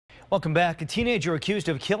Welcome back. A teenager accused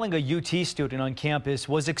of killing a UT student on campus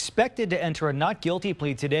was expected to enter a not guilty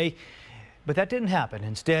plea today, but that didn't happen.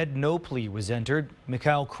 Instead, no plea was entered.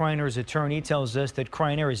 Meechaiel Criner's attorney tells us that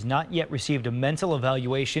Criner has not yet received a mental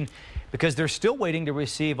evaluation because they're still waiting to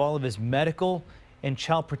receive all of his medical and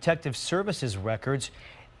child protective services records.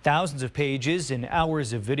 Thousands of pages and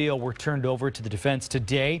hours of video were turned over to the defense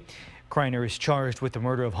today. Criner is charged with the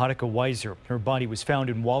murder of Hanukkah Weiser. Her body was found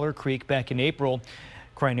in Waller Creek back in April.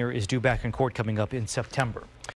 Criner is due back in court coming up in September.